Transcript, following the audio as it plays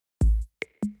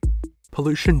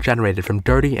Pollution generated from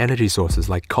dirty energy sources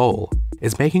like coal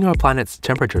is making our planet's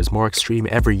temperatures more extreme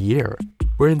every year.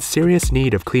 We're in serious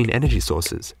need of clean energy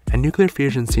sources, and nuclear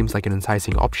fusion seems like an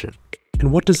enticing option.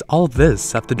 And what does all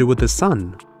this have to do with the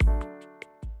sun?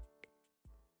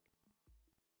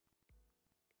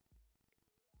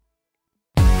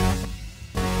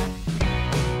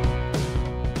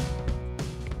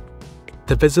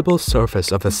 The visible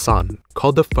surface of the sun,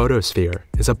 called the photosphere,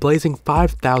 is a blazing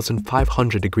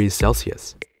 5,500 degrees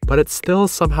Celsius, but it's still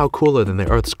somehow cooler than the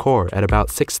Earth's core at about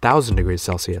 6,000 degrees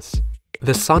Celsius.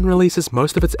 The sun releases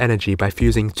most of its energy by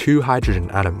fusing two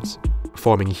hydrogen atoms,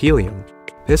 forming helium.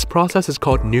 This process is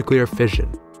called nuclear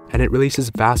fission, and it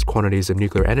releases vast quantities of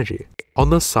nuclear energy. On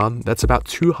the sun, that's about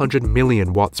 200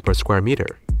 million watts per square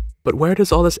meter. But where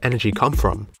does all this energy come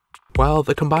from? Well,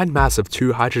 the combined mass of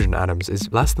two hydrogen atoms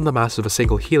is less than the mass of a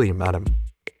single helium atom.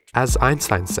 As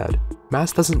Einstein said,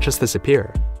 mass doesn't just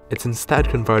disappear, it's instead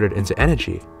converted into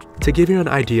energy. To give you an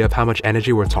idea of how much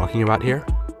energy we're talking about here,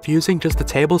 fusing just a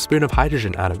tablespoon of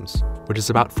hydrogen atoms, which is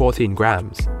about 14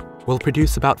 grams, will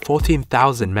produce about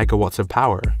 14,000 megawatts of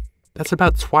power. That's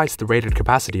about twice the rated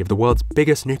capacity of the world's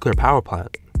biggest nuclear power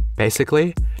plant.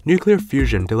 Basically, nuclear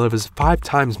fusion delivers 5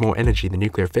 times more energy than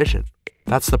nuclear fission.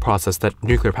 That's the process that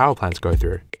nuclear power plants go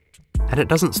through. And it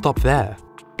doesn't stop there.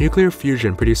 Nuclear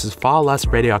fusion produces far less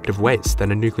radioactive waste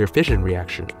than a nuclear fission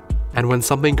reaction. And when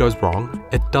something goes wrong,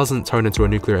 it doesn't turn into a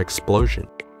nuclear explosion.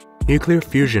 Nuclear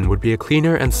fusion would be a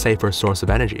cleaner and safer source of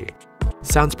energy.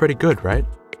 Sounds pretty good, right?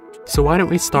 So why don't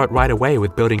we start right away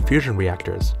with building fusion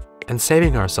reactors and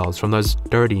saving ourselves from those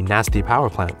dirty, nasty power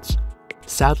plants?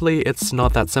 Sadly, it's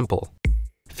not that simple.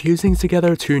 Fusing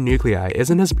together two nuclei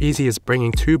isn't as easy as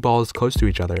bringing two balls close to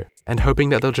each other and hoping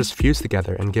that they'll just fuse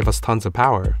together and give us tons of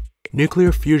power.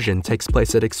 Nuclear fusion takes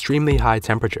place at extremely high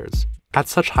temperatures. At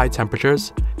such high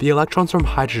temperatures, the electrons from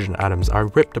hydrogen atoms are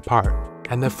ripped apart,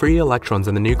 and the free electrons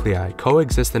in the nuclei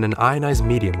coexist in an ionized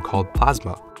medium called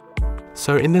plasma.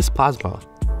 So in this plasma,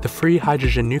 the free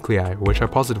hydrogen nuclei, which are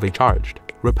positively charged,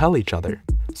 repel each other.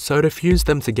 So to fuse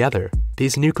them together,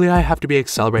 these nuclei have to be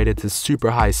accelerated to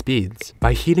super high speeds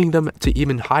by heating them to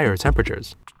even higher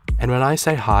temperatures. And when I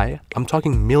say high, I'm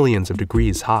talking millions of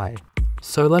degrees high.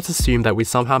 So let's assume that we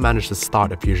somehow managed to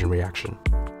start a fusion reaction.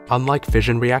 Unlike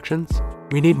fission reactions,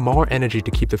 we need more energy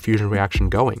to keep the fusion reaction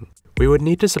going. We would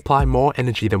need to supply more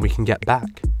energy than we can get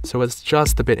back, so it's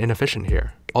just a bit inefficient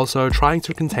here. Also, trying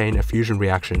to contain a fusion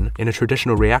reaction in a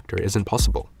traditional reactor isn't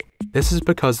possible. This is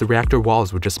because the reactor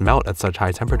walls would just melt at such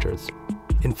high temperatures.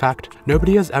 In fact,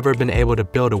 nobody has ever been able to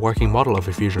build a working model of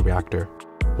a fusion reactor,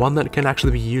 one that can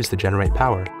actually be used to generate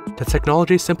power. The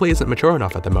technology simply isn't mature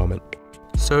enough at the moment.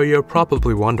 So you're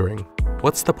probably wondering,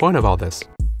 what's the point of all this?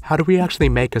 How do we actually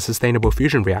make a sustainable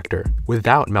fusion reactor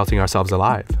without melting ourselves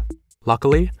alive?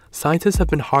 Luckily, scientists have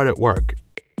been hard at work,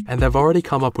 and they've already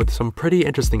come up with some pretty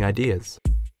interesting ideas.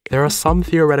 There are some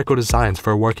theoretical designs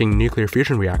for a working nuclear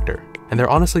fusion reactor, and they're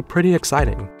honestly pretty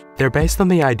exciting. They're based on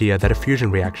the idea that a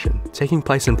fusion reaction, taking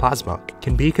place in plasma,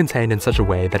 can be contained in such a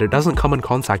way that it doesn't come in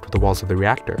contact with the walls of the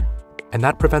reactor, and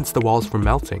that prevents the walls from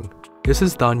melting. This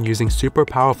is done using super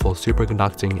powerful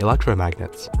superconducting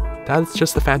electromagnets. That's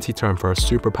just a fancy term for a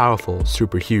super powerful,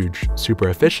 super huge, super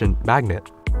efficient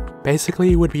magnet. Basically,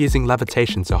 you would be using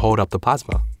levitation to hold up the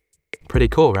plasma. Pretty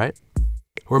cool, right?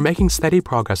 We're making steady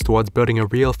progress towards building a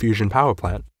real fusion power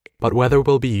plant, but whether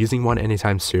we'll be using one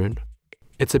anytime soon,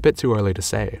 it's a bit too early to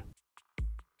say.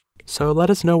 So let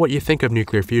us know what you think of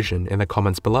nuclear fusion in the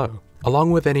comments below,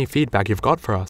 along with any feedback you've got for us.